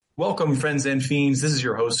Welcome, friends and fiends. This is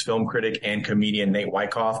your host, film critic, and comedian Nate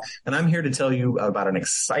Wyckoff, and I'm here to tell you about an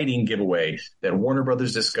exciting giveaway that Warner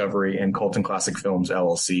Brothers Discovery and Colton Classic Films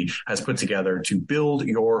LLC has put together to build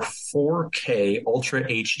your 4K Ultra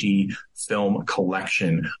HD film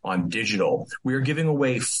collection on digital. We are giving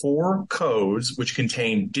away 4 codes which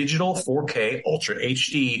contain digital 4K Ultra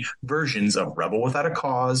HD versions of Rebel Without a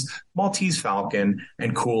Cause, Maltese Falcon,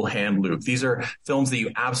 and Cool Hand Luke. These are films that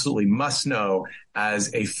you absolutely must know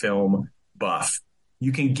as a film buff.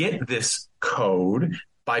 You can get this code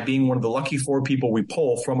by being one of the lucky 4 people we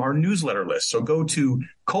pull from our newsletter list. So go to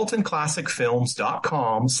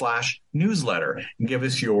coltonclassicfilms.com/newsletter and give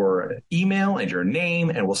us your email and your name,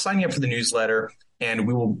 and we'll sign you up for the newsletter and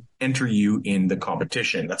we will enter you in the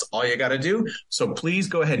competition. That's all you got to do. So please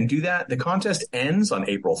go ahead and do that. The contest ends on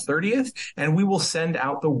April 30th, and we will send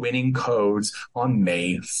out the winning codes on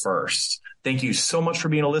May 1st. Thank you so much for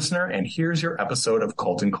being a listener, and here's your episode of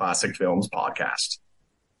Colton Classic Films Podcast.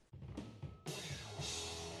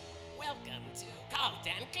 Welcome to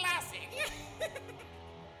Colton Classic.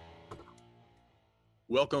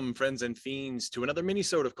 Welcome, friends and fiends, to another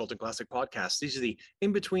mini-sode of Colton Classic Podcast. These are the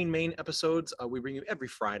in-between main episodes we bring you every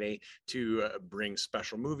Friday to bring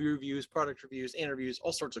special movie reviews, product reviews, interviews,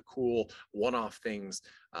 all sorts of cool one-off things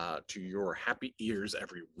to your happy ears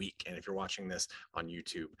every week. And if you're watching this on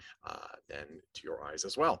YouTube, then to your eyes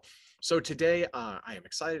as well. So today, I am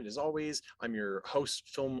excited as always. I'm your host,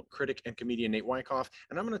 film critic, and comedian Nate Wyckoff,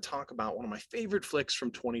 and I'm going to talk about one of my favorite flicks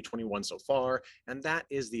from 2021 so far, and that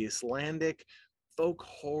is the Icelandic folk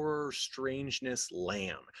horror strangeness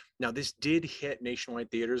Lamb. Now, this did hit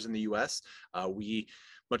nationwide theaters in the US. We,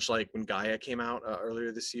 much like when Gaia came out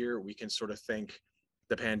earlier this year, we can sort of thank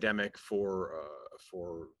the pandemic for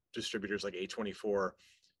distributors like A24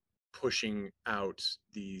 pushing out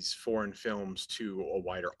these foreign films to a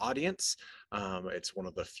wider audience. It's one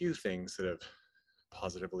of the few things that have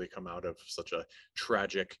positively come out of such a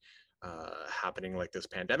tragic happening like this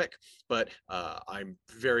pandemic, but I'm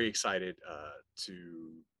very excited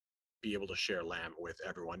to be able to share Lamb with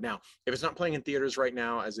everyone. Now, if it's not playing in theaters right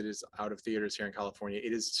now, as it is out of theaters here in California,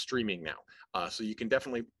 it is streaming now. So you can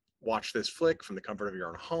definitely watch this flick from the comfort of your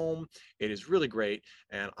own home. It is really great,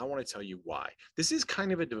 and I want to tell you why. This is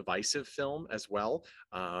kind of a divisive film as well,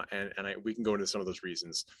 and we can go into some of those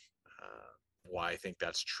reasons why I think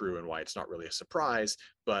that's true and why it's not really a surprise,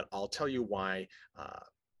 but I'll tell you why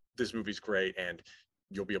this movie's great, and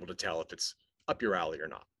you'll be able to tell if it's up your alley or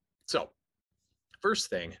not. So, first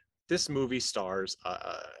thing, this movie stars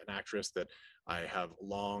an actress that I have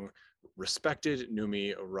long respected,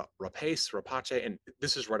 Noomi Rapace, and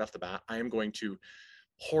this is right off the bat. I am going to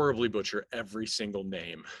horribly butcher every single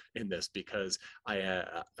name in this because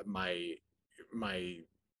my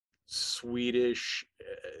Swedish,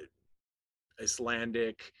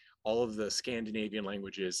 Icelandic, all of the Scandinavian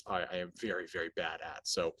languages, I am very, very bad at.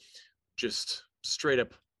 So just straight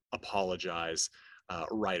up apologize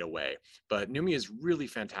right away. But Noomi is really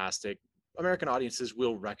fantastic. American audiences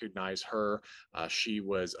will recognize her. She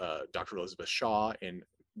was Dr. Elizabeth Shaw in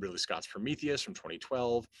Ridley Scott's Prometheus from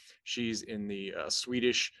 2012. She's in the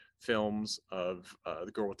Swedish films of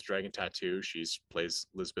The Girl with the Dragon Tattoo. She plays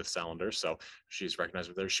Lisbeth Salander, so she's recognized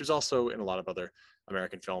with her. She was also in a lot of other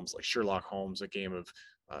American films like Sherlock Holmes, A Game of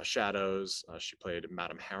Shadows. She played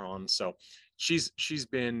Madame Heron. So she's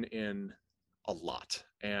been in a lot,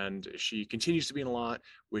 and she continues to be in a lot,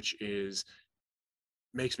 which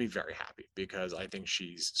makes me very happy because I think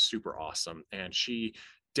she's super awesome, and she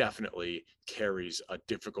definitely carries a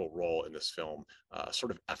difficult role in this film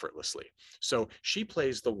sort of effortlessly. So she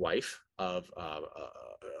plays the wife of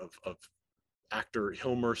actor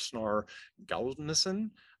Hilmar Snar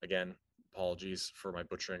Gulnason. Again, apologies for my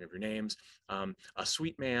butchering of your names. A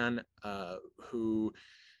sweet man who,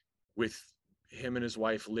 with him and his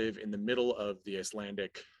wife, live in the middle of the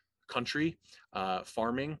Icelandic country,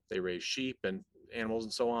 farming. They raise sheep and animals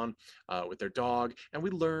and so on with their dog. And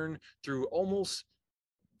we learn through almost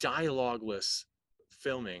dialogueless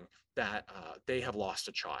filming that they have lost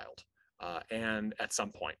a child. And at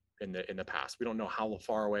some point in the past, we don't know how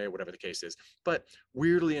far away, whatever the case is. But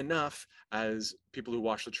weirdly enough, as people who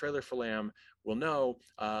watch the trailer for Lamb will know,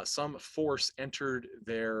 some force entered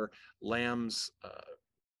their lamb's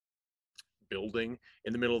building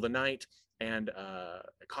in the middle of the night and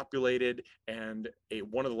copulated, and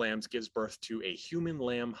one of the lambs gives birth to a human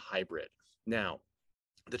lamb hybrid. Now,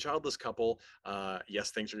 the childless couple,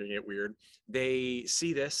 yes, things are going to get weird. They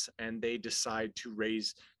see this and they decide to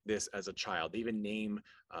raise this as a child. They even name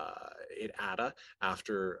it Ada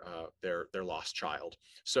after their lost child.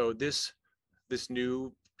 So this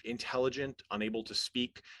new, intelligent, unable to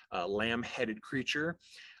speak, lamb-headed creature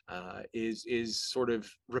is sort of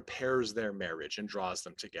repairs their marriage and draws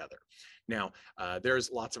them together. Now,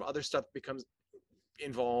 there's lots of other stuff that becomes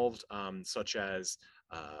involved, such as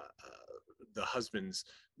the husband's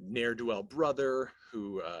ne'er-do-well brother,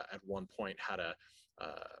 who at one point had a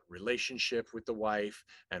relationship with the wife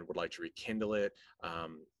and would like to rekindle it,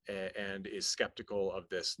 and is skeptical of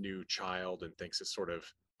this new child and thinks it's sort of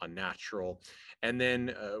unnatural. And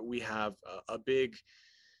then we have a big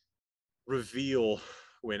reveal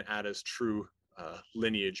when Ada's true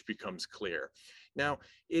lineage becomes clear. Now,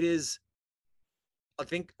 it is, I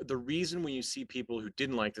think the reason when you see people who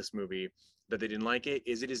didn't like this movie that they didn't like it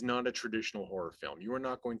is not a traditional horror film. You are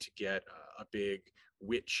not going to get a big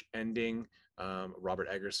witch ending. Robert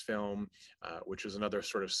Eggers' film, which was another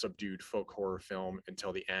sort of subdued folk horror film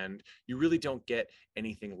until the end. You really don't get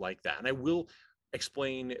anything like that. And I will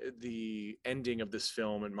explain the ending of this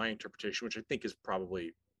film and my interpretation, which I think is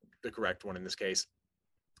probably the correct one in this case.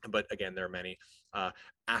 But again, there are many.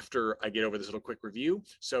 After I get over this little quick review.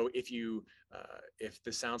 So if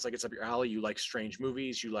this sounds like it's up your alley, you like strange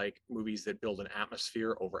movies, you like movies that build an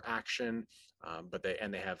atmosphere over action, but they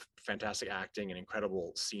have fantastic acting and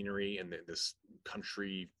incredible scenery in this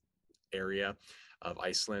country area of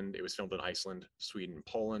Iceland. It was filmed in Iceland, Sweden,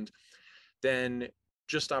 Poland. Then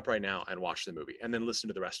just stop right now and watch the movie, and then listen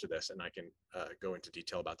to the rest of this, and I can go into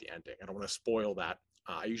detail about the ending. I don't want to spoil that.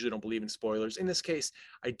 I usually don't believe in spoilers. In this case,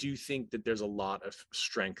 I do think that there's a lot of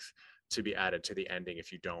strength to be added to the ending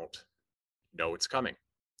if you don't know it's coming.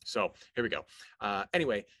 So here we go.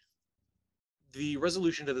 Anyway, the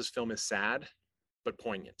resolution to this film is sad, but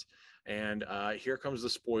poignant. And here comes the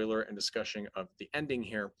spoiler and discussion of the ending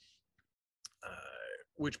here.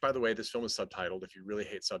 Which, by the way, this film is subtitled. If you really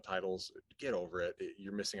hate subtitles, get over it.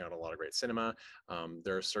 You're missing out on a lot of great cinema.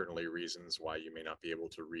 There are certainly reasons why you may not be able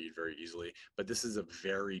to read very easily, but this is a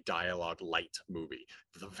very dialogue light movie.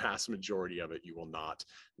 The vast majority of it you will not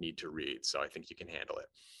need to read, so I think you can handle it.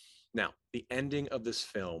 Now, the ending of this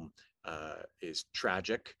film is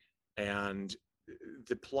tragic, and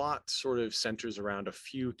the plot sort of centers around a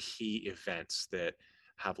few key events that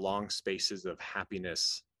have long spaces of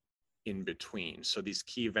happiness in between. So these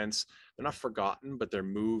key events, they're not forgotten, but they're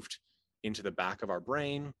moved into the back of our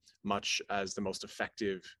brain, much as the most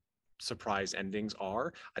effective surprise endings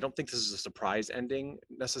are. I don't think this is a surprise ending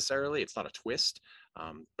necessarily. It's not a twist,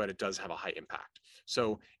 but it does have a high impact.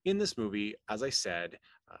 So in this movie, as I said,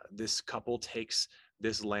 this couple takes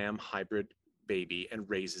this lamb hybrid baby and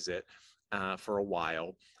raises it for a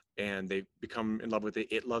while. And they become in love with it.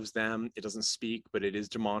 It loves them. It doesn't speak, but it is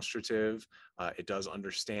demonstrative. It does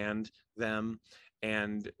understand them.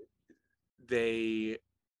 And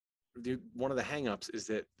one of the hangups is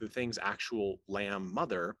that the thing's actual lamb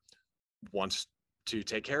mother wants to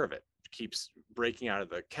take care of it. Keeps breaking out of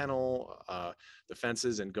the kennel, the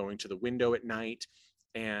fences, and going to the window at night,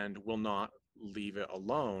 and will not leave it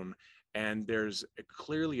alone. And there's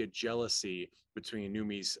clearly a jealousy between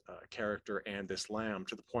Numi's character and this lamb,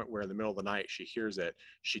 to the point where in the middle of the night she hears it.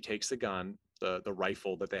 She takes the gun, the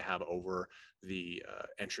rifle that they have over the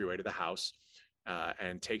entryway to the house,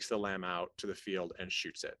 and takes the lamb out to the field and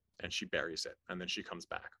shoots it, and she buries it, and then she comes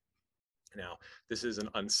back. Now, this is an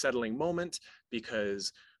unsettling moment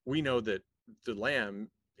because we know that the lamb,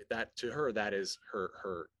 that to her, that is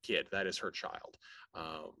her kid, that is her child,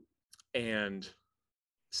 and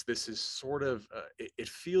this is sort of it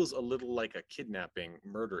feels a little like a kidnapping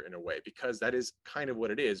murder in a way, because that is kind of what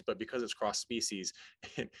it is, but because it's cross species,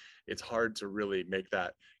 it's hard to really make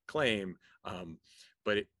that claim,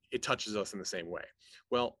 but it touches us in the same way.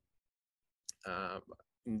 Well,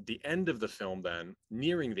 the end of the film, then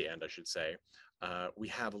nearing the end I should say, we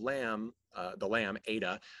have the lamb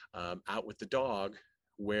Ada, out with the dog,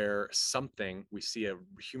 where we see a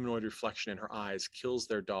humanoid reflection in her eyes, kills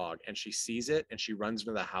their dog, and she sees it and she runs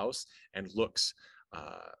into the house and looks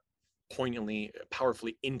poignantly,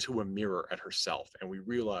 powerfully into a mirror at herself, and we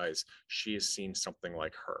realize she has seen something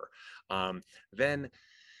like her. Then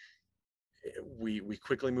we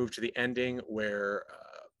quickly move to the ending where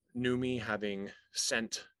Numi, having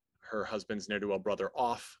sent her husband's ne'er-do-well brother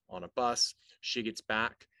off on a bus, she gets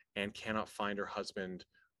back and cannot find her husband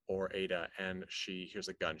or Ada, and she hears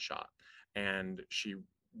a gunshot, and she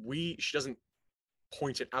doesn't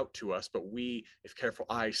point it out to us, but we, if careful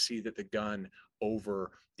eyes, see that the gun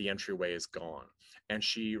over the entryway is gone, and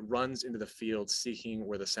she runs into the field seeking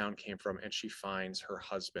where the sound came from, and she finds her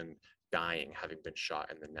husband dying, having been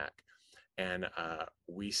shot in the neck. And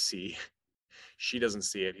we see, she doesn't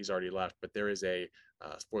see it, he's already left, but there is a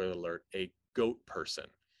spoiler alert, a goat person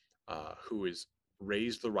who is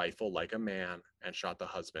raised the rifle like a man and shot the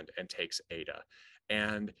husband and takes Ada.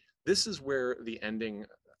 And this is where the ending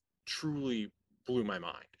truly blew my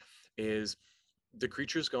mind is the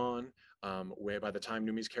creature's gone. Where by the time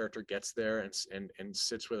Numi's character gets there and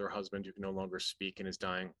sits with her husband who can no longer speak and is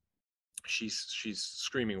dying, she's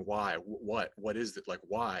screaming, why, what is it, like,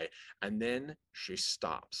 why? And then she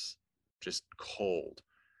stops, just cold,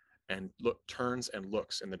 and turns and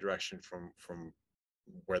looks in the direction from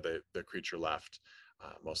where the creature left,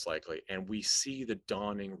 most likely, and we see the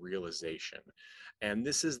dawning realization. And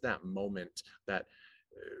this is that moment, that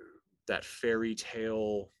fairy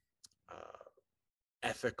tale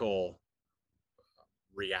ethical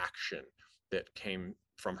reaction that came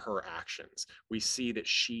from her actions. We see that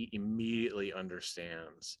she immediately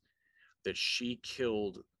understands that she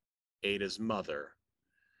killed Ada's mother,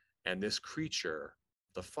 and this creature,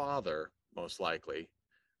 the father, most likely,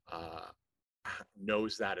 uh,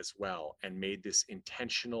 knows that as well, and made this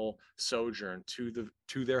intentional sojourn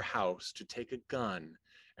to their house to take a gun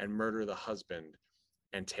and murder the husband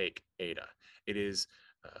and take Ada. It is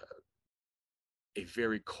a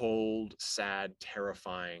very cold, sad,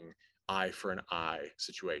 terrifying eye for an eye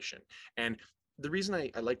situation. And the reason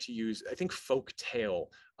I like to use, I think, folk tale,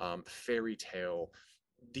 fairy tale,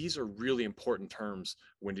 these are really important terms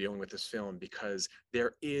when dealing with this film, because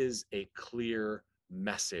there is a clear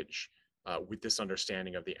message with this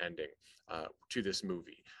understanding of the ending to this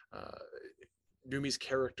movie. Numi's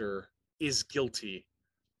character is guilty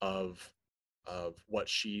of what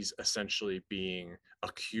she's essentially being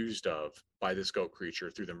accused of by this goat creature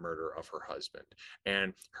through the murder of her husband.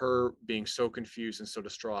 And her being so confused and so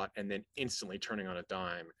distraught, and then instantly turning on a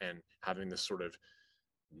dime and having this sort of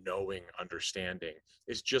knowing understanding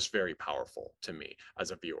is just very powerful to me as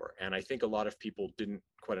a viewer. And I think a lot of people didn't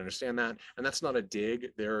quite understand that. And that's not a dig.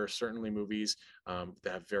 There are certainly movies that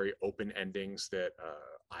have very open endings that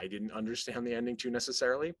I didn't understand the ending to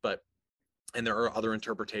necessarily, and there are other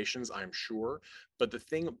interpretations, I'm sure. But the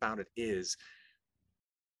thing about it is,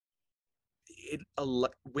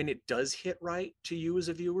 when it does hit right to you as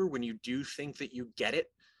a viewer, when you do think that you get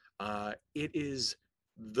it, it is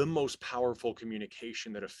the most powerful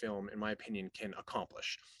communication that a film, in my opinion, can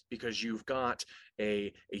accomplish, because you've got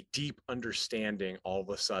a deep understanding all of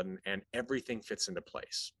a sudden, and everything fits into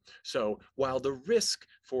place. So while the risk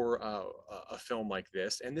for a film like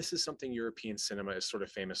this, and this is something European cinema is sort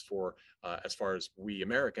of famous for, as far as we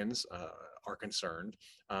Americans are concerned,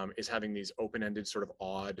 is having these open-ended, sort of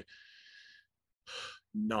odd,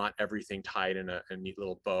 not everything tied in a neat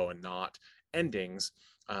little bow and not endings,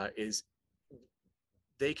 is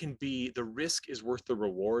they can be, the risk is worth the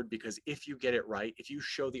reward, because if you get it right, if you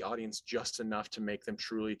show the audience just enough to make them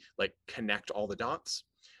truly like connect all the dots,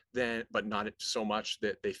 then, but not so much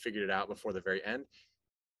that they figured it out before the very end,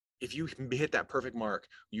 if you hit that perfect mark,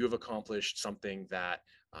 you have accomplished something that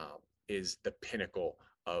is the pinnacle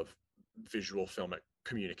of visual film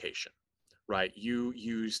communication. Right? You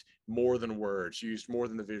used more than words, you used more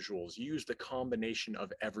than the visuals, you used the combination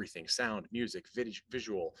of everything: sound, music,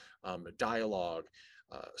 visual, dialogue,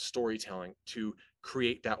 storytelling, to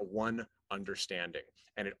create that one understanding,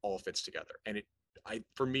 and it all fits together. And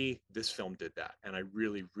for me, this film did that, and I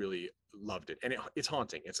really, really loved it. And it's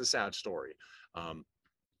haunting. It's a sad story,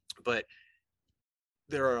 but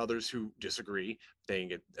there are others who disagree,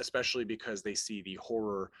 especially because they see the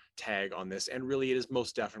horror tag on this, and really it is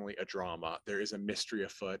most definitely a drama. There is a mystery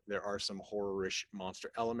afoot. There are some horror-ish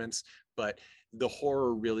monster elements, but the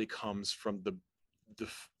horror really comes from the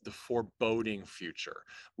foreboding future.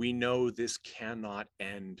 We know this cannot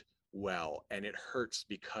end well, and it hurts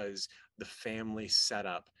because the family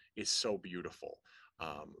setup is so beautiful,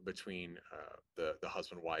 between the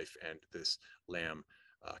husband, wife, and this lamb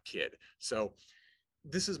kid. So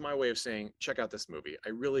this is my way of saying, check out this movie. I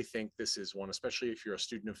really think this is one, especially if you're a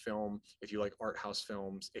student of film, if you like art house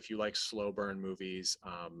films, if you like slow burn movies,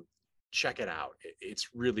 check it out. It's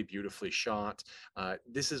really beautifully shot.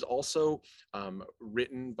 This is also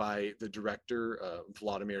written by the director,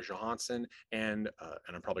 Vladimir Johansson, and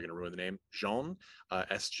I'm probably going to ruin the name, Jean,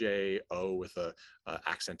 S-J-O with a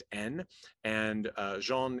accent N. And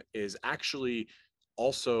Jean is actually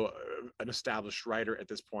also an established writer at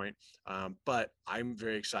this point, but I'm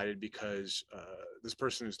very excited because this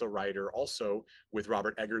person is the writer also with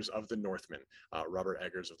Robert Eggers of The Northman, Robert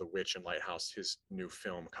Eggers of The Witch and Lighthouse, his new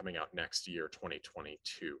film coming out next year,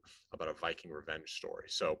 2022, about a Viking revenge story.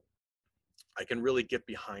 So I can really get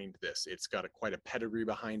behind this. It's got quite a pedigree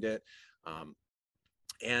behind it.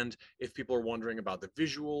 And if people are wondering about the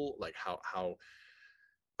visual, like how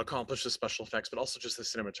accomplished the special effects, but also just the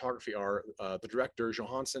cinematography are, the director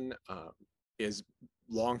Johansson is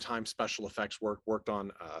longtime special effects work, worked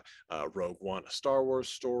on Rogue One, a Star Wars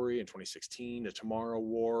story in 2016, The Tomorrow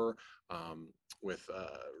War, with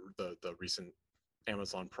the recent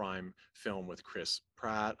Amazon Prime film with Chris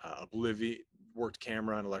Pratt, Oblivion, worked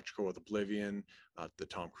camera and electrical with Oblivion, the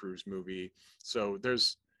Tom Cruise movie. So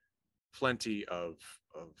there's plenty of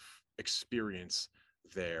experience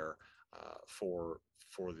there for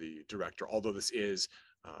the director, although this is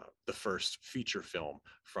the first feature film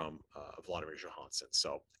from Vladimir Johansson.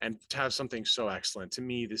 So, and to have something so excellent, to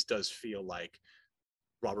me, this does feel like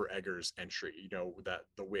Robert Eggers' entry. You know, that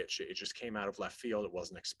The Witch, it just came out of left field. It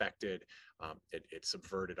wasn't expected. It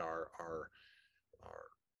subverted our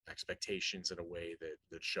expectations in a way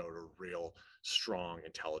that showed a real strong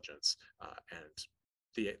intelligence, and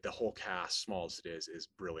the whole cast, small as it is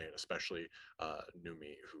brilliant, especially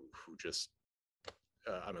Numi, who just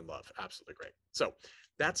I'm in love. Absolutely great. So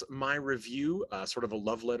that's my review, sort of a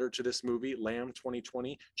love letter to this movie, Lamb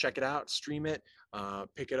 2020. Check it out, stream it,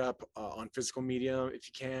 pick it up on physical media if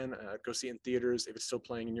you can. Go see it in theaters if it's still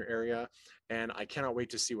playing in your area. And I cannot wait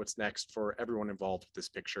to see what's next for everyone involved with this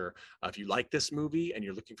picture. If you like this movie and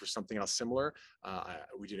you're looking for something else similar,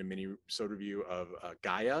 we did a mini-sode review of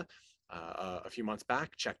Gaia a few months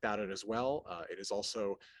back. Check that out as well. It is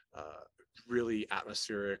also really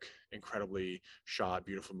atmospheric, incredibly shot,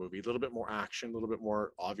 beautiful movie. A little bit more action, a little bit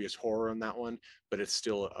more obvious horror in that one, but it's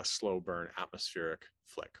still a slow burn, atmospheric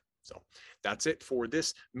flick. So that's it for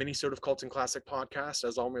this mini-sode of Cult and Classic podcast.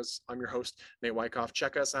 As always, I'm your host, Nate Wyckoff.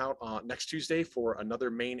 Check us out next Tuesday for another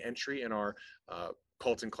main entry in our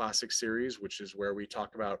Cult and Classic series, which is where we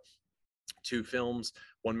talk about two films,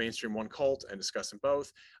 one mainstream, one cult, and discuss them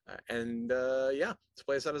both. Yeah, to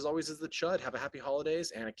play us out as always is the Chud. Have a happy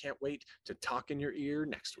holidays, and I can't wait to talk in your ear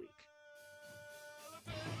next week.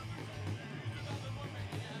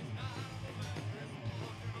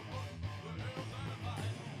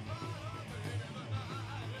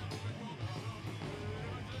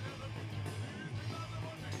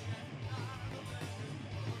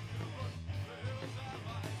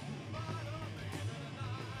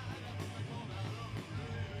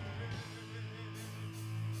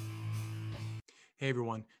 Hey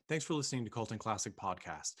everyone, thanks for listening to Cult and Classic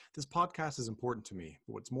Podcast. This podcast is important to me,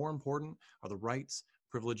 but what's more important are the rights,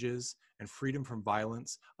 privileges, and freedom from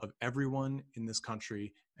violence of everyone in this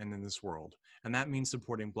country and in this world. And that means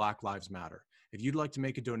supporting Black Lives Matter. If you'd like to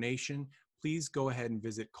make a donation, please go ahead and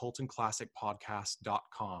visit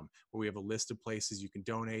cultandclassicpodcast.com, where we have a list of places you can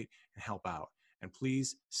donate and help out. And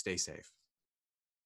please stay safe.